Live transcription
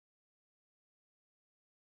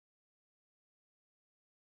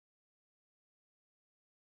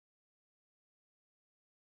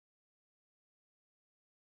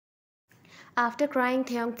After crying,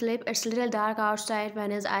 Taehyung slept. It's little dark outside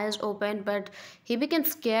when his eyes opened, but he became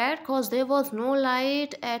scared cause there was no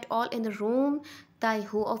light at all in the room. The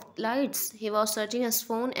who of lights? He was searching his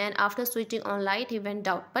phone and after switching on light he went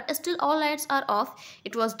down. But still all lights are off.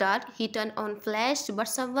 It was dark. He turned on flash, but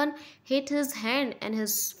someone hit his hand and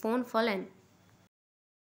his phone fallen.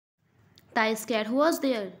 Tai scared. Who was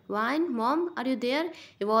there? Wine? Mom, are you there?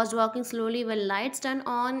 He was walking slowly when lights turned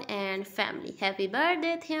on and family. Happy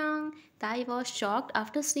birthday, Thyang. Tai was shocked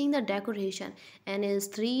after seeing the decoration and his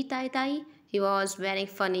three Tai Tai. He was wearing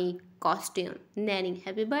funny costume. Nanny,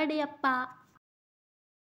 happy birthday, Appa.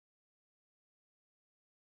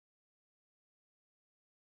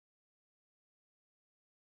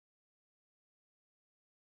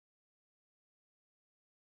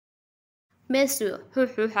 Miss you.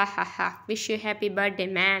 Ha ha ha. Wish you happy birthday,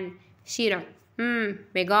 man. Shiro.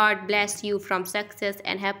 May God bless you from success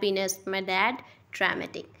and happiness, my dad.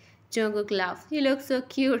 Dramatic. Jungkook laughed. You look so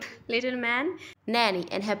cute, little man. Nanny,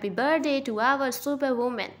 and happy birthday to our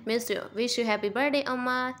superwoman. Miss you. Wish you happy birthday,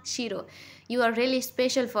 Amma. Shiro. You are really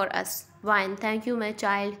special for us. Wine. Thank you, my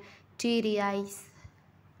child. Teary eyes.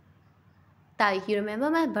 Tai, you remember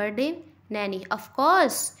my birthday? Nanny, of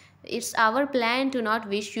course. It's our plan to not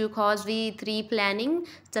wish you cause we three planning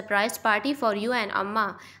surprise party for you and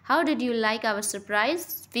Amma. How did you like our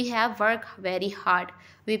surprise? We have worked very hard.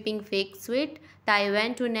 Weeping fake sweet, Tai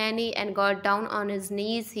went to Nanny and got down on his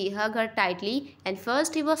knees. He hugged her tightly and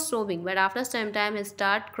first he was sobbing but after some time he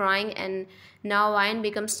started crying and now Wine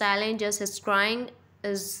becomes silent just his crying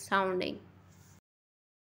is sounding.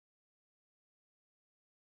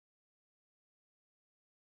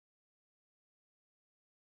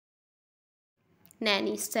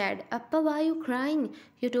 Nanny said, Appa, why are you crying?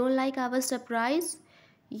 You don't like our surprise?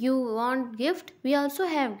 You want gift? We also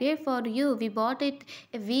have gift for you. We bought it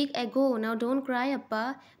a week ago. Now don't cry,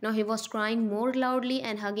 Appa. Now he was crying more loudly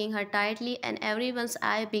and hugging her tightly and everyone's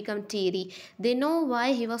eye became teary. They know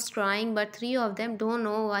why he was crying, but three of them don't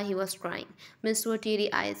know why he was crying. Mr.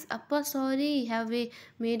 Teary eyes. Appa, sorry. Have we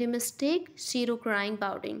made a mistake? Shiro crying,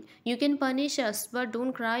 pouting. You can punish us, but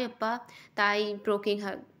don't cry, Appa. Tai poking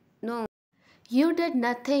her. No. You did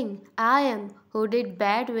nothing. I am, who did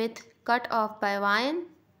bad with cut off by wine.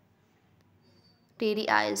 Teary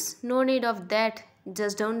eyes. No need of that.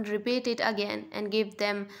 Just don't repeat it again and give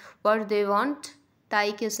them what they want.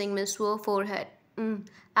 Tai kissing Miss Wu forehead.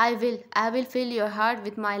 I will. I will fill your heart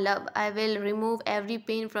with my love. I will remove every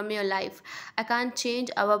pain from your life. I can't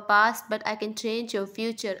change our past, but I can change your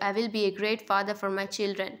future. I will be a great father for my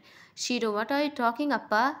children. Shiro, what are you talking,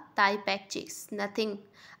 Appa? Tai peck cheeks. Nothing.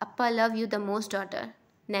 Appa love you the most, daughter.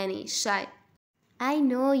 Nanny, shy. I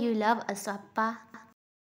know you love us, Appa.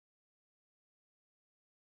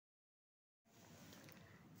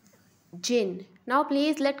 Jin. Now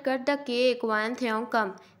please let cut the cake. Wan Theong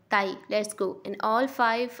come. Tai, let's go. And all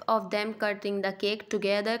five of them cutting the cake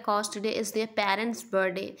together cause today is their parents'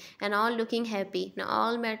 birthday and all looking happy. Now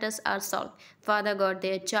all matters are solved. Father got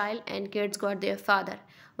their child and kids got their father.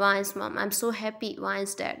 Wine's mom, I'm so happy.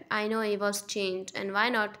 Wine's dad, I know he was changed and why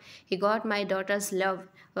not? He got my daughter's love.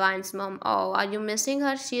 Wine's mom, oh, are you missing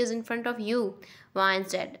her? She is in front of you.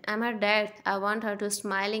 Wine's dad, I'm her dad. I want her to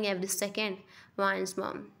smiling every second. Wine's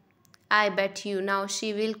mom, I bet you now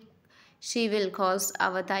she will cause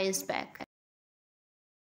our thighs back.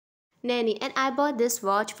 Nanny, and I bought this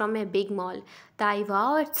watch from a big mall. Tai,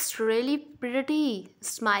 wow, it's really pretty.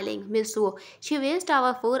 Smiling, Miss Wu. She wasted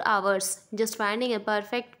our 4 hours just finding a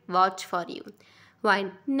perfect watch for you.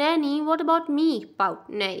 Wine. Nanny, what about me? Pout.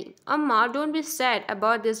 Nanny. Amma, don't be sad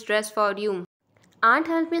about this dress for you. Aunt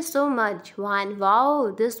helped me so much. One,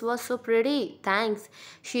 wow, this was so pretty. Thanks.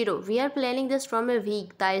 Shiro, we are planning this from a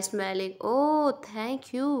week. Tai smiling. Oh,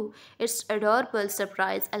 thank you. It's adorable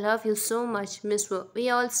surprise. I love you so much, Miss Wu.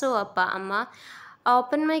 We also, Appa, Amma.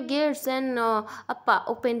 Open my gifts and Appa,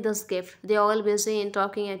 open this gift. They all busy in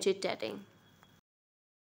talking and chit-chatting.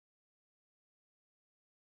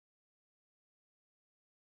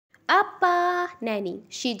 Appa! Nanny.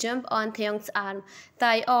 She jumped on Theong's arm.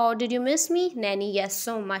 Tai, oh, did you miss me? Nanny, yes,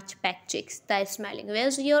 so much. Pack chicks. Tai smiling.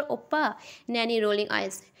 Where's your Oppa? Nanny rolling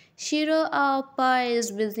eyes. Shiro, Oppa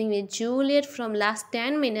is busy with Juliet from last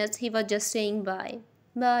 10 minutes. He was just saying bye.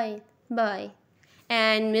 Bye. Bye.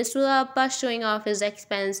 And Mr. Appa showing off his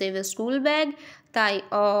expensive school bag. Tai,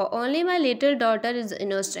 oh, only my little daughter is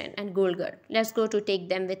innocent and gold girl. Let's go to take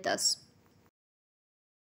them with us.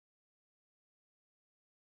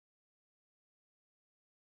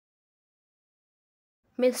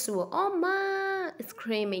 Miss Wu, oh ma,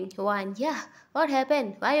 screaming. One, yeah, what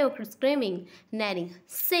happened? Why are you screaming? Nanny,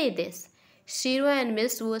 say this. Shiro and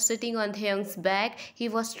Miss were sitting on Taehyung's back. He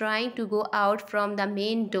was trying to go out from the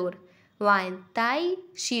main door. Wine. Tai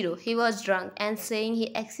Shiro. He was drunk and saying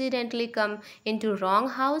he accidentally come into wrong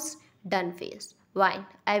house. Done face. Wine.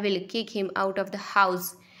 I will kick him out of the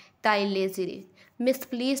house. Tai lazily. Miss,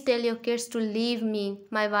 please tell your kids to leave me.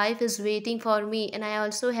 My wife is waiting for me and I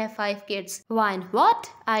also have 5 kids. Wine.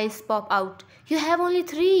 What? Eyes pop out. You have only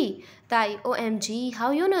 3. Tai. OMG.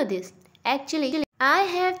 How you know this? Actually, I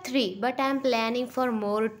have 3, but I'm planning for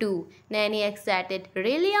more too. Nanny excited.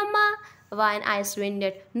 Really, Amma? Wine eyes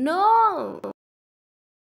winded. No!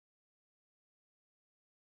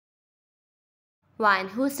 Wine,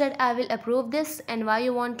 who said I will approve this and why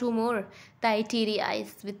you want 2 more? Tai teary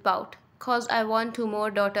eyes with pout. Cause I want 2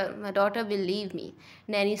 more daughter. My daughter will leave me.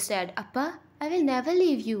 Nanny said, Appa, I will never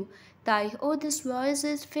leave you. Tai, oh this voice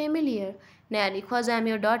is familiar. Nanny, cause I'm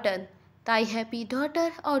your daughter. Tai happy,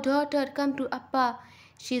 daughter, oh daughter, come to Appa.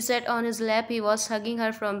 She sat on his lap, he was hugging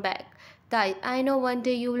her from back. Tai, I know one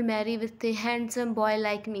day you will marry with a handsome boy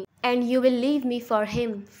like me. And you will leave me for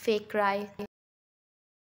him, fake cry.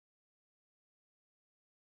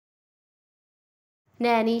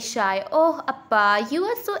 Nanny shy. Oh, Appa, you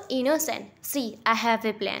are so innocent. See, I have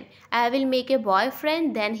a plan. I will make a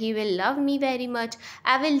boyfriend, then he will love me very much.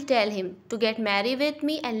 I will tell him to get married with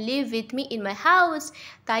me and live with me in my house.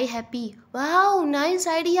 Tai happy. Wow, nice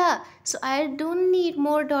idea. So I don't need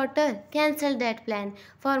more daughter. Cancel that plan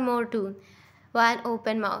for more too. One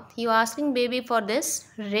open mouth. You asking baby for this?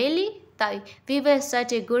 Really? Tai, we were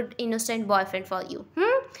such a good innocent boyfriend for you.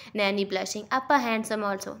 Nanny blushing. Appa handsome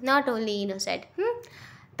also. Not only innocent.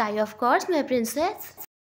 Tai, of course, my princess.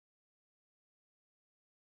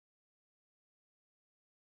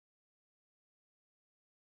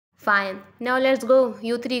 Fine. Now let's go.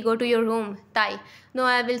 You 3 go to your room. Tai. No,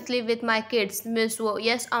 I will sleep with my kids. Miss Wo.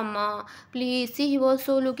 Yes, Amma. Please. See, he was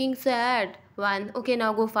so looking sad. One. Okay,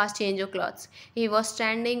 now go fast change your clothes. He was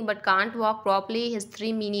standing but can't walk properly. His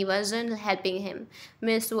 3 mini version helping him.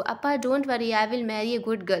 Miss Wo. Appa, don't worry. I will marry a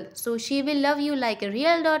good girl. So she will love you like a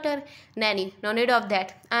real daughter. Nanny. No need of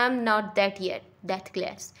that. I am not that yet. That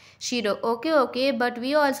class. Shiro. Okay, okay. But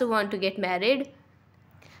we also want to get married.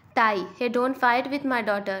 Tai, hey, don't fight with my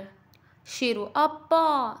daughter. Shiru,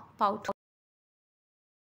 appa, pout.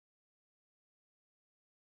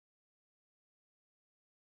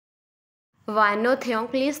 Why no, Theon,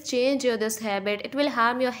 please change your this habit. It will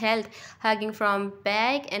harm your health. Hugging from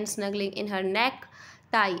back and snuggling in her neck.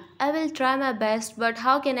 Tai, I will try my best, but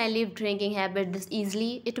how can I leave drinking habit this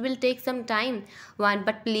easily? It will take some time. One,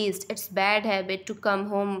 but please, it's bad habit to come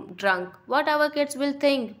home drunk. What our kids will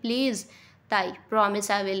think, please. Tai, promise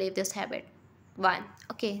I will leave this habit. One,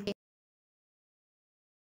 okay.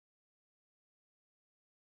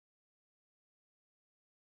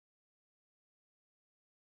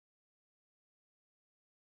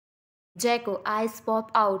 Jacko, eyes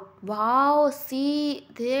pop out. Wow, see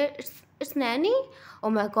there, it's Nanny. Oh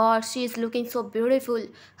my God, she is looking so beautiful.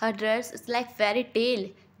 Her dress is like fairy tale.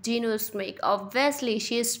 Gino's make. Obviously,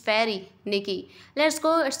 she is fairy. Nikki, let's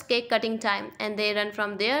go. It's cake cutting time. And they run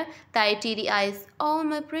from there. Tai teary eyes. Oh,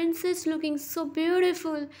 my princess, looking so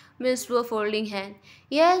beautiful. Miss Wu folding hand.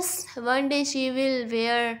 Yes, one day she will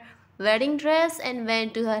wear wedding dress and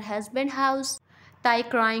went to her husband's house. Tai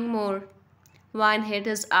crying more. One hit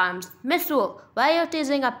his arms. Miss Wu, why are you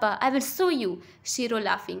teasing Appa? I will sue you. Shiro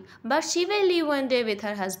laughing. But she will leave one day with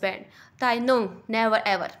her husband. Tai, no, never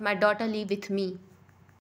ever. My daughter leave with me.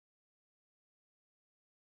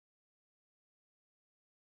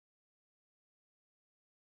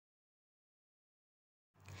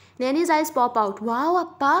 Nanny's eyes pop out. Wow,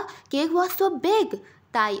 Appa, cake was so big.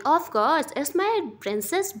 Tai, of course, it's my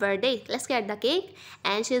princess' birthday. Let's get the cake.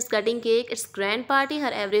 And she's cutting cake. It's grand party.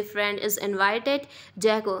 Her every friend is invited.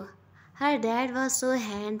 Jacko, her dad was so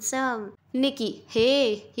handsome. Nikki,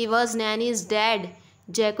 hey, he was Nanny's dad.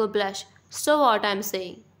 Jacko blush. So what I'm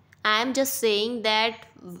saying? I'm just saying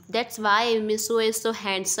that's why Miso is so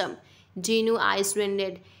handsome. Jinu eyes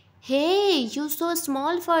winded. Hey, you so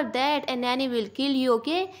small for that and Nanny will kill you,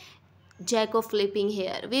 okay? Jacko flipping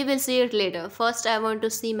here. We will see it later. First I want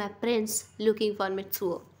to see my prince looking for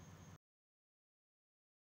Mitsuo.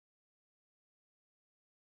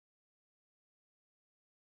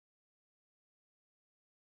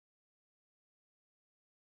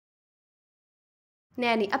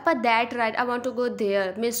 Nanny, Appa, that right. I want to go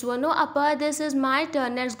there. Miss One, no, Appa, this is my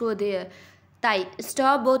turn. Let's go there. Tai,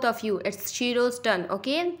 stop both of you. It's Shiro's turn,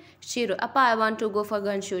 okay? Shiro, Appa, I want to go for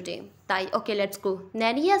gun shooting. Tai, okay, let's go.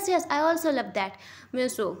 Nanny, yes, yes, I also love that.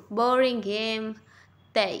 Miss One, boring game.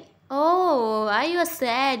 Tai, Oh, why you are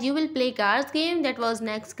sad? You will play cards game? That was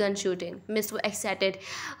next gun shooting. Miss was excited.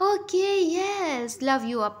 Okay, yes. Love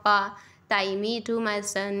you, Appa. Tai, me too, my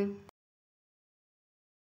son.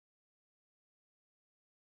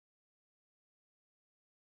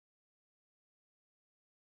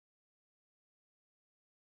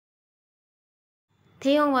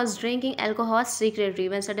 Taehyung was drinking alcohol secretly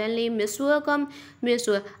when suddenly Miss Wu come. Miss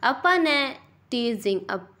Wu, Appa ne teasing.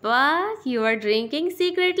 Appa, you are drinking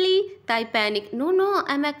secretly? Tai panic. No, no,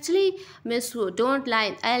 I'm actually Miss Wu. Don't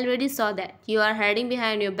lie. I already saw that. You are hiding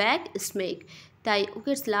behind your back. Snake. Tai,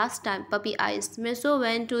 okay, it's last time. Puppy eyes. Miss Wu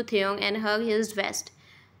went to Taehyung and hugged his vest.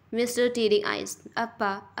 Mr. Tearing eyes.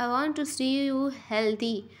 Appa, I want to see you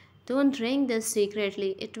healthy. Don't drink this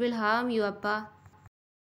secretly. It will harm you, Appa.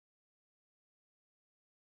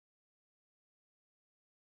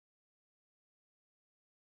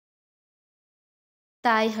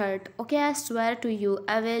 Thigh hurt. Okay, I swear to you,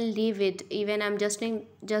 I will leave it. Even I'm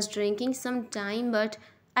just drinking some time, but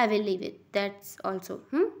I will leave it. That's also.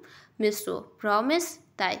 Misso, promise?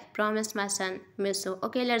 Thigh, promise, my son. Misso,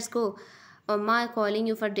 okay, let's go. Mama calling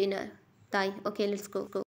you for dinner. Thigh, okay, let's go.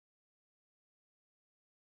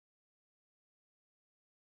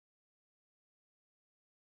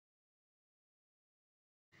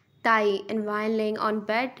 Thigh and wine laying on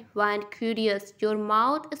bed. Wine curious. Your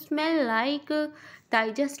mouth smell like.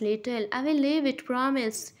 Thigh just little. I will leave it.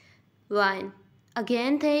 Promise. Wine.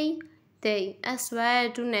 Again, They. I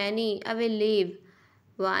swear to Nanny, I will leave.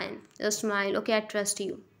 Wine. A smile. Okay, I trust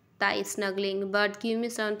you. Thigh snuggling. But give me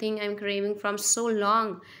something I'm craving from so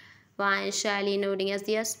long. Wine shyly nodding as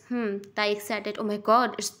yes. Thigh excited. Oh my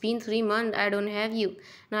god, it's been 3 months. I don't have you.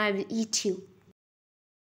 Now I will eat you.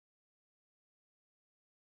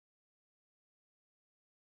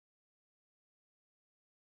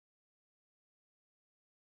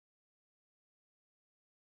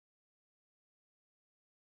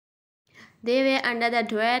 They were under the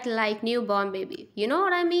duet like newborn baby. You know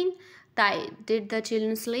what I mean? Tai, did the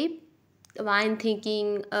children sleep? Wine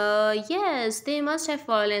thinking, yes, they must have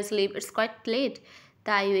fallen asleep. It's quite late.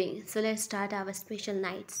 Tai, so let's start our special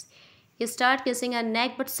nights. He start kissing her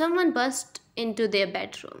neck, but someone burst into their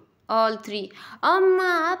bedroom. All three.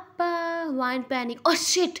 Amma, Appa, Wine panic. Oh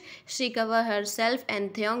shit! She cover herself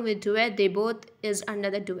and Theong with duet. They both is under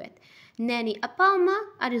the duet. Nanny, Appa, Amma,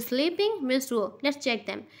 are you sleeping? Miss Wu, let's check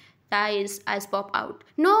them. Thai's eyes pop out.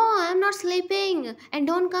 No, I'm not sleeping. And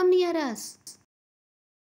don't come near us.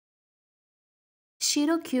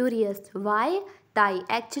 Shiro curious. Why? Tai,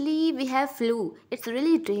 actually we have flu. It's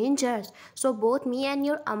really dangerous. So both me and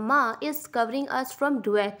your amma is covering us from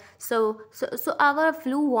duet. So our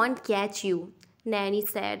flu won't catch you. Nanny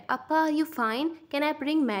said, Appa, you fine? Can I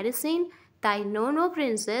bring medicine? Tai, no, no,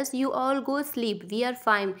 princess. You all go sleep. We are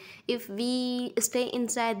fine. If we stay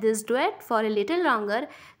inside this duet for a little longer,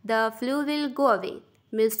 the flu will go away.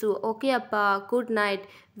 Miss Su, okay, Appa, good night.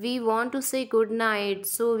 We want to say good night,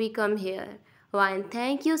 so we come here. One,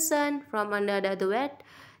 thank you, son, from under the duet.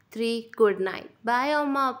 Three, good night. Bye,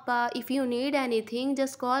 Amma, Appa. If you need anything,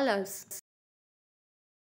 just call us.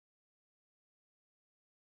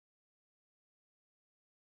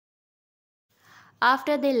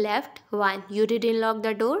 After they left, one, you didn't lock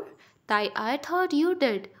the door? Tai, I thought you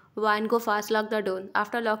did. One, go fast, lock the door.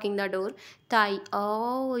 After locking the door, Tai,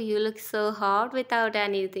 oh, you look so hot without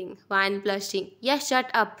anything. One, blushing. Yeah,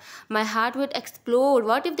 shut up. My heart would explode.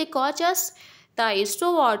 What if they catch us? Tai,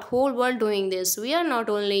 so what? Whole world doing this. We are not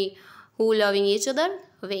only who loving each other.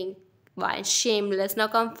 Wink. One, shameless. Now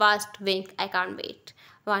come fast. Wink. I can't wait.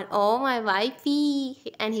 One, oh my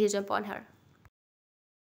wifey. And he jump on her.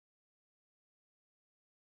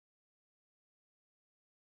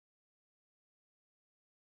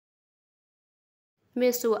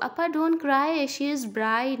 Misu, Appa, don't cry. She is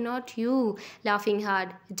bride, not you. Laughing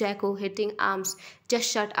hard. Jacko hitting arms. Just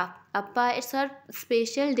shut up. Appa, it's her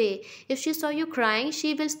special day. If she saw you crying,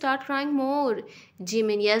 she will start crying more.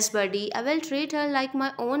 Jimin, yes, buddy. I will treat her like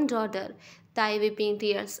my own daughter. Tai weeping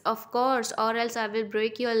tears. Of course, or else I will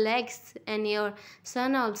break your legs and your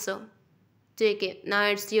son also. JK, now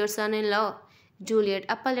it's your son in law. Juliet,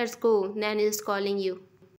 Appa, let's go. Nanny is calling you.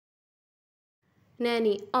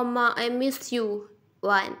 Nanny, Amma, I miss you.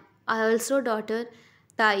 One. I also daughter.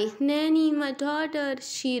 Tai, Nanny, my daughter.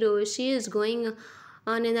 Shiro, she is going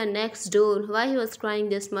on in the next door. Why he was crying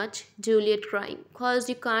this much? Juliet crying. Cause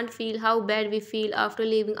you can't feel how bad we feel after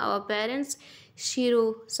leaving our parents.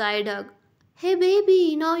 Shiro, side hug. Hey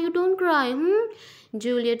baby, now you don't cry,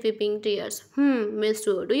 Juliet weeping tears. Miss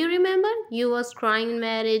Wu, do you remember? You was crying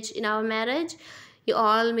in our marriage. Your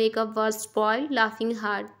all makeup was spoiled, laughing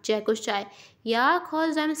hard. Jacko shy. Yeah,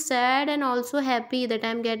 cause I'm sad and also happy that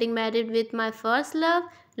I'm getting married with my first love,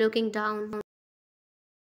 looking down.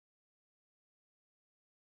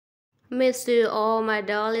 Miss you, oh my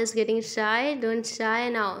doll is getting shy. Don't shy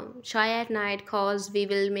now. Shy at night cause we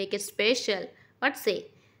will make it special. What say?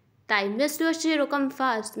 Time, Miss Yoshiro, come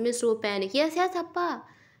fast. Miss Ro panic. Yes, yes, Appa.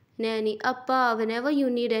 Nanny, Appa, whenever you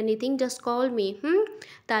need anything, just call me.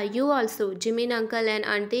 Tai, you also. Jimin uncle and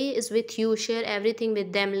auntie is with you. Share everything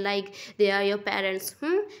with them like they are your parents.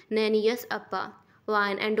 Nanny, yes, Appa.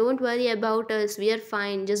 Fine, and don't worry about us. We are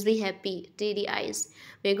fine. Just be happy. Teary eyes.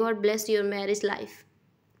 May God bless your marriage life.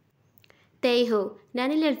 Taehyung,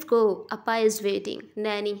 Nanny, let's go. Appa is waiting.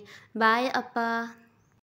 Nanny, bye, Appa.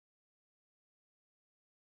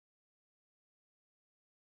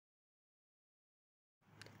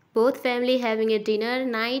 Both family having a dinner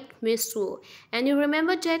night, Miss Wu. And you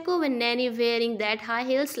remember Jacko when Nanny wearing that high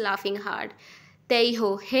heels laughing hard.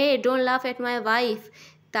 Taeho, hey, don't laugh at my wife.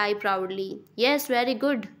 Tai proudly. Yes, very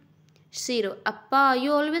good. Shiro, Appa,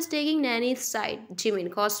 you always taking Nanny's side.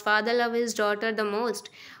 Jimin, cause father love his daughter the most.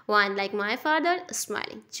 One like my father,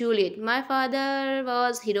 smiling. Juliet, my father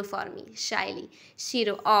was hero for me, shyly.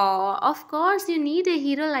 Shiro, oh, of course you need a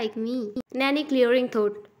hero like me. Nanny clearing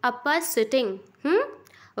thought. Appa sitting.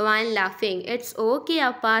 Wine laughing. It's okay,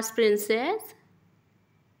 Appa's princess.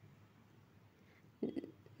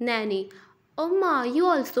 Nanny. Oh ma, you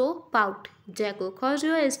also pout. Jacko, cause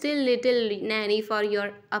you are still little nanny for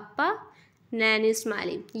your Appa. Nanny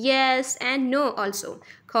smiling. Yes and no also.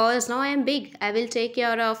 Cause now I am big. I will take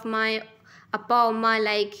care of my Appa Amma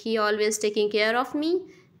like he always taking care of me.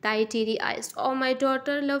 Tai teary eyes. Oh my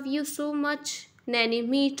daughter, love you so much. Nanny,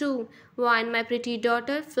 me too. Wine, my pretty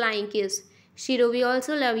daughter, flying kiss. Shiro, we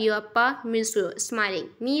also love you, Appa. Misu, smiling.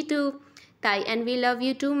 Me too. Tai, and we love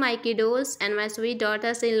you too, my kiddos and my sweet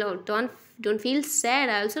daughters-in-law. Don't feel sad.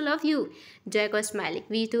 I also love you. Jack was smiling.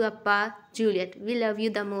 We too, Appa. Juliet, we love you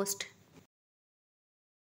the most.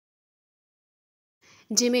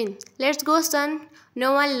 Jimin, let's go, son.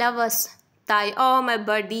 No one love us. Tai, oh my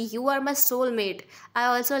buddy, you are my soulmate. I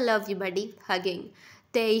also love you, buddy. Hugging.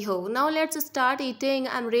 Taeho, now let's start eating.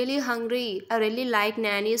 I'm really hungry. I really like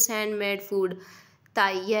Nanny's handmade food.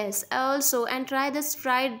 Tai, yes, also, and try this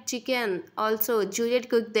fried chicken. Also, Juliet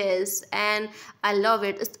cooked this, and I love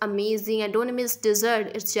it. It's amazing. I don't miss dessert.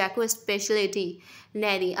 It's Jacko's specialty.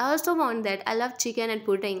 Nanny, I also want that. I love chicken and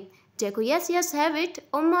pudding. Jacko, yes, yes, have it.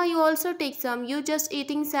 Oma, you also take some. You just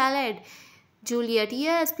eating salad. Juliet,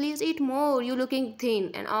 yes, please eat more. You looking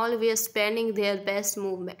thin and always spending their best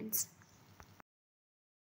movements.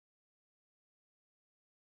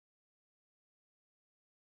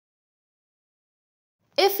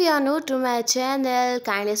 If you are new to my channel,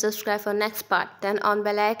 kindly subscribe for next part. Turn on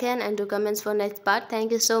bell icon and do comments for next part.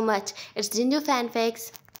 Thank you so much. It's Jinju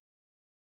fanfics.